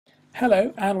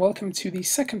Hello and welcome to the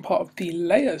second part of the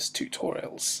layers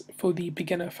tutorials for the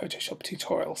beginner Photoshop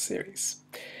tutorial series.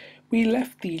 We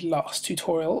left the last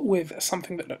tutorial with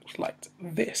something that looked like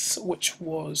this, which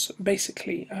was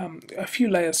basically a few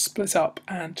layers split up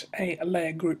and a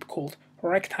layer group called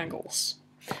rectangles.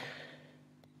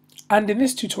 And in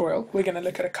this tutorial we're going to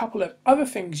look at a couple of other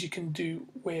things you can do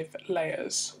with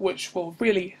layers which will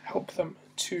really help them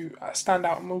to stand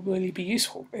out and will really be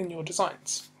useful in your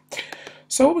designs.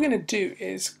 So what we're going to do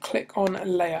is click on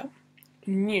Layer,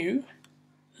 New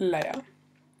Layer,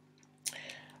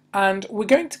 and we're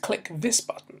going to click this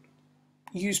button,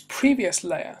 use Previous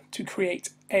Layer to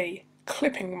create a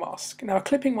clipping mask. Now a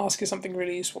clipping mask is something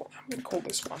really useful. I'm going to call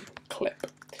this one Clip.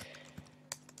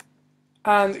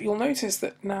 And you'll notice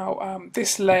that now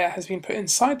this layer has been put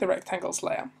inside the rectangles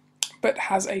layer, but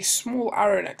has a small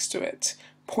arrow next to it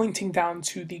pointing down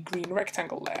to the green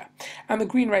rectangle layer, and the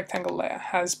green rectangle layer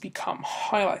has become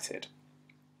highlighted.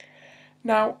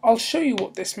 Now I'll show you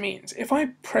what this means. If I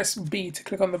press B to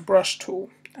click on the brush tool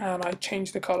and I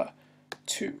change the color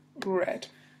to red,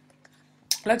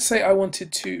 let's say I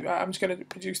wanted to, I'm just going to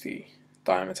reduce the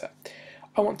diameter,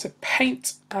 I want to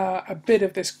paint a bit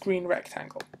of this green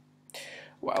rectangle.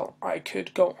 Well, I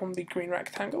could go on the green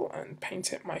rectangle and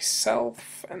paint it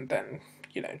myself and then,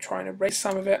 try and erase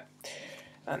some of it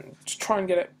and try and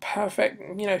get it perfect,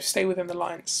 stay within the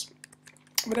lines.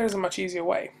 But there is a much easier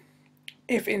way.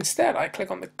 If instead I click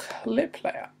on the clip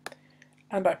layer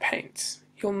and I paint,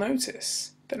 you'll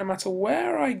notice that no matter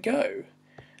where I go,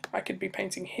 I could be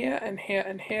painting here and here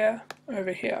and here,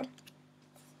 over here,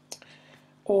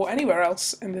 or anywhere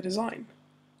else in the design.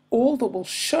 All that will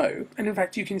show, and in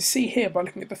fact you can see here by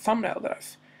looking at the thumbnail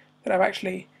that I've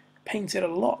actually painted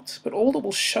a lot, but all that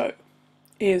will show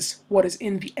is what is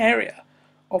in the area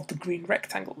of the green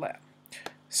rectangle layer.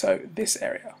 So this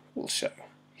area will show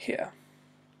here.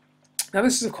 Now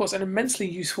this is of course an immensely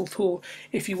useful tool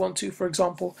if you want to, for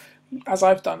example, as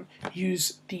I've done,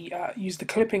 use the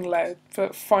clipping layer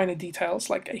for finer details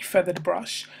like a feathered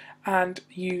brush, and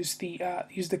use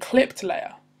the clipped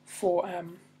layer for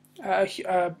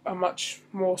a much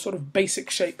more sort of basic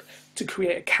shape to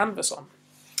create a canvas on.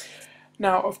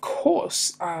 Now, of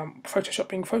course, Photoshop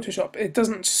being Photoshop, it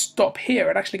doesn't stop here.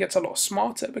 It actually gets a lot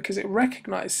smarter because it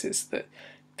recognizes that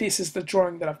this is the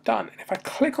drawing that I've done. And if I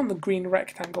click on the green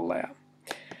rectangle layer,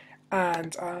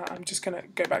 and I'm just going to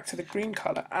go back to the green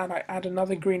color, and I add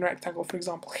another green rectangle, for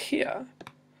example, here,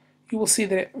 you will see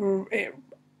that it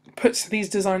puts these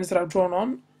designs that I've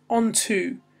drawn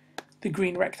onto the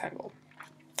green rectangle.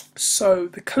 So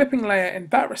the clipping layer in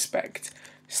that respect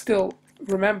still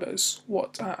remembers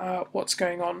what's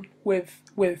going on with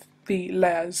the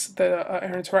layers that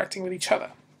are interacting with each other.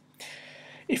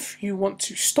 If you want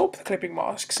to stop the clipping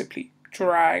mask, simply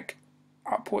drag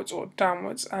upwards or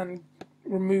downwards and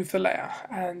remove the layer,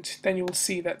 and then you will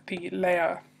see that the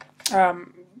layer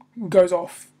goes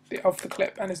off the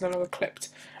clip and is no longer clipped.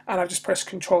 And I've just pressed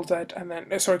Control Z and then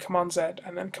Command Z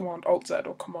and then Command Alt Z,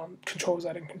 or Command Control Z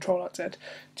and Control Alt Z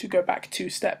to go back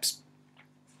 2 steps.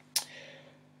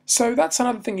 So that's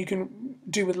another thing you can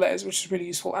do with layers, which is really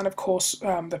useful. And of course,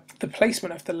 the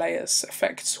placement of the layers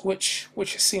affects which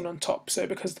is seen on top. So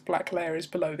because the black layer is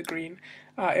below the green,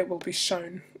 it will be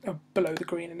shown below the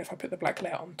green, and if I put the black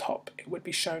layer on top, it would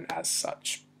be shown as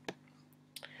such.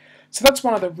 So that's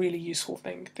one other really useful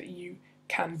thing that you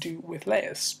can do with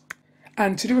layers.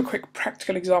 And to do a quick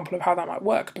practical example of how that might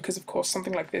work, because of course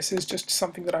something like this is just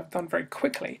something that I've done very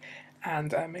quickly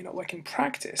and may not work in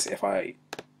practice, if I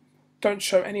don't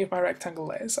show any of my rectangle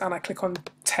layers and I click on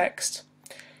text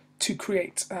to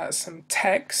create some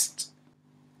text,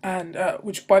 and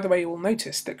which by the way you will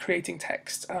notice that creating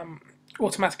text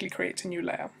automatically creates a new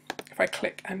layer. If I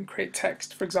click and create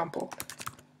text, for example,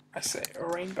 I say a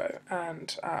rainbow,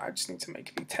 and I just need to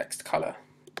make the text color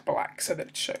black so that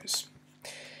it shows.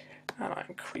 And I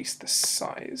increase the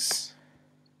size.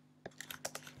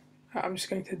 I'm just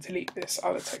going to delete this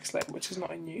other text layer which is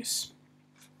not in use.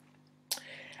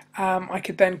 I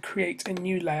could then create a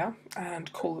new layer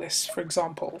and call this, for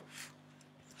example,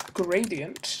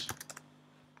 gradient.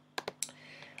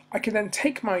 I could then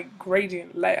take my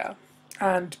gradient layer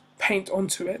and paint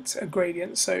onto it a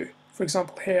gradient. So for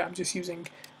example here I'm just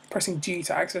pressing G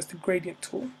to access the gradient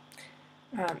tool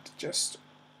and just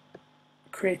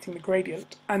creating the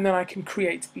gradient, and then I can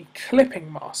create the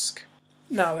clipping mask.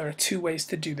 Now there are 2 ways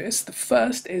to do this. The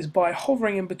first is by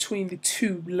hovering in between the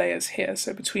 2 layers here,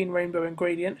 so between rainbow and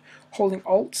gradient, holding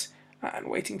Alt and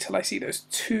waiting till I see those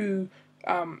 2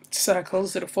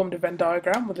 circles that have formed a Venn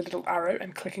diagram with a little arrow,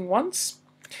 and clicking once.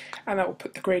 and that will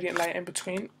put the gradient layer in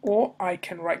between, or I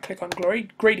can right click on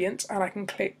gradient and I can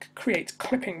click create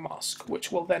clipping mask,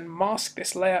 which will then mask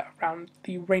this layer around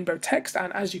the rainbow text,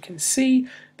 and as you can see,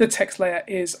 the text layer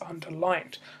is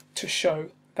underlined to show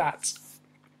that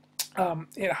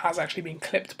it has actually been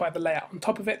clipped by the layer on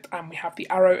top of it, and we have the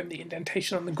arrow and the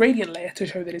indentation on the gradient layer to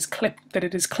show that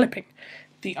it is clipping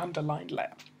the underlined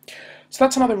layer. So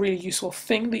that's another really useful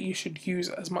thing that you should use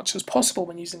as much as possible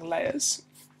when using layers.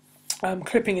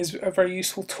 Clipping is a very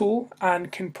useful tool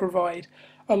and can provide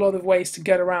a lot of ways to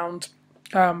get around,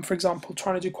 for example,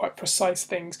 trying to do quite precise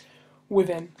things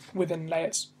within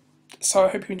layers. So I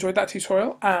hope you enjoyed that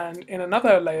tutorial, and in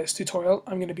another layers tutorial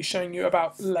I'm going to be showing you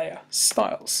about layer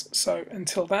styles. So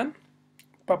until then,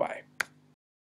 bye bye.